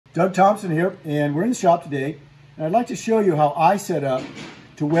Doug Thompson here, and we're in the shop today, and I'd like to show you how I set up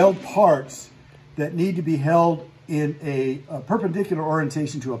to weld parts that need to be held in a perpendicular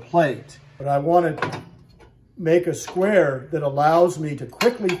orientation to a plate. But I want to make a square that allows me to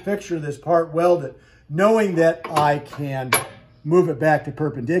quickly fixture this part welded, knowing that I can move it back to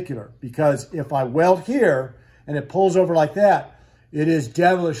perpendicular. Because if I weld here and it pulls over like that, it is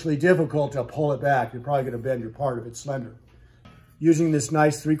devilishly difficult to pull it back. You're probably going to bend your part if it's slender. Using this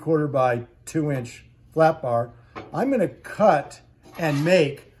nice 3/4 by 2-inch flat bar, I'm going to cut and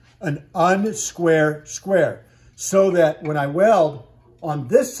make an unsquare square so that when I weld on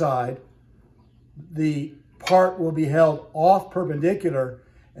this side, the part will be held off perpendicular,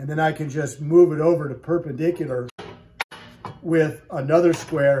 and then I can just move it over to perpendicular with another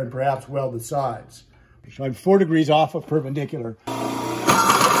square and perhaps weld the sides. So I'm 4 degrees off of perpendicular.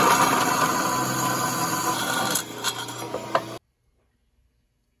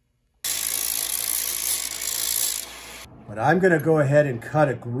 But I'm going to go ahead and cut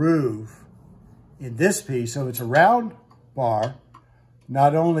a groove in this piece. So it's a round bar.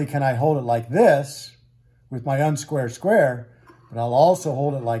 Not only can I hold it like this with my unsquare square, but I'll also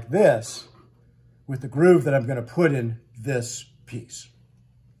hold it like this with the groove that I'm going to put in this piece.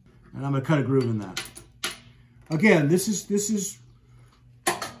 And I'm going to cut a groove in that. Again, this is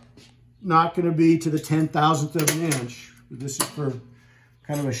not going to be to the 10,000th of an inch. This is for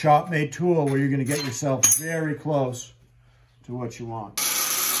kind of a shop-made tool where you're going to get yourself very close to what you want.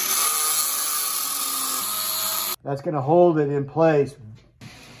 That's going to hold it in place.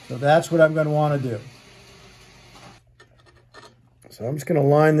 So that's what I'm going to want to do. So I'm just going to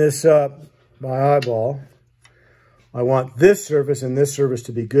line this up by eyeball. I want this surface and this surface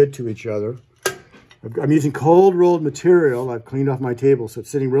to be good to each other. I'm using cold rolled material. I've cleaned off my table, so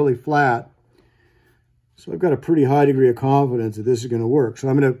it's sitting really flat. So I've got a pretty high degree of confidence that this is going to work. So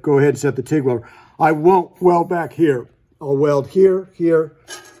I'm going to go ahead and set the TIG welder. I won't weld back here. I'll weld here, here,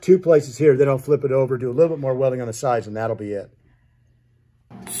 2 places here. Then I'll flip it over, do a little bit more welding on the sides, and that'll be it.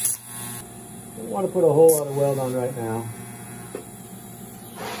 Don't want to put a whole lot of weld on right now.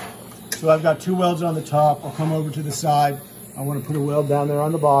 So I've got 2 welds on the top. I'll come over to the side. I want to put a weld down there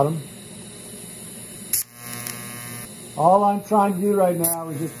on the bottom. All I'm trying to do right now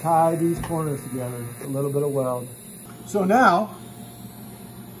is just tie these corners together, a little bit of weld. So now,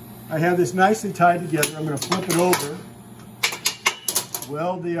 I have this nicely tied together. I'm going to flip it over,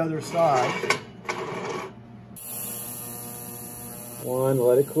 weld the other side. One,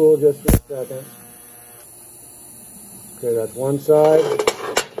 let it cool just for a second. Okay, that's one side.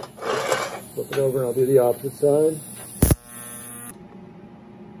 Flip it over and I'll do the opposite side.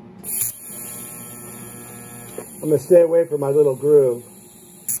 I'm going to stay away from my little groove.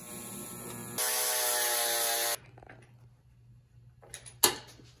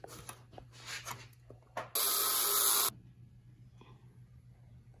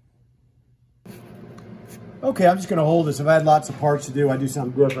 Okay, I'm just going to hold this. If I had lots of parts to do, I'd do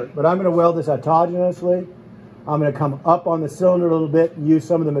something different. But I'm going to weld this autogenously. I'm going to come up on the cylinder a little bit and use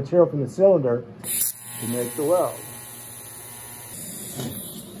some of the material from the cylinder to make the weld.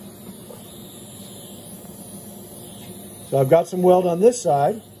 So I've got some weld on this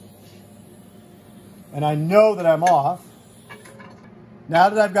side, and I know that I'm off. Now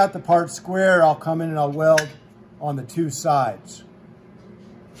that I've got the part square, I'll come in and I'll weld on the 2 sides.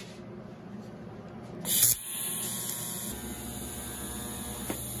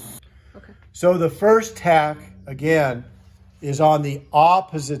 Okay. So the first tack, again, is on the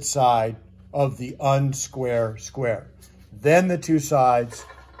opposite side of the unsquare square. Then the 2 sides,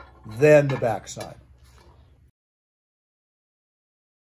 then the back side.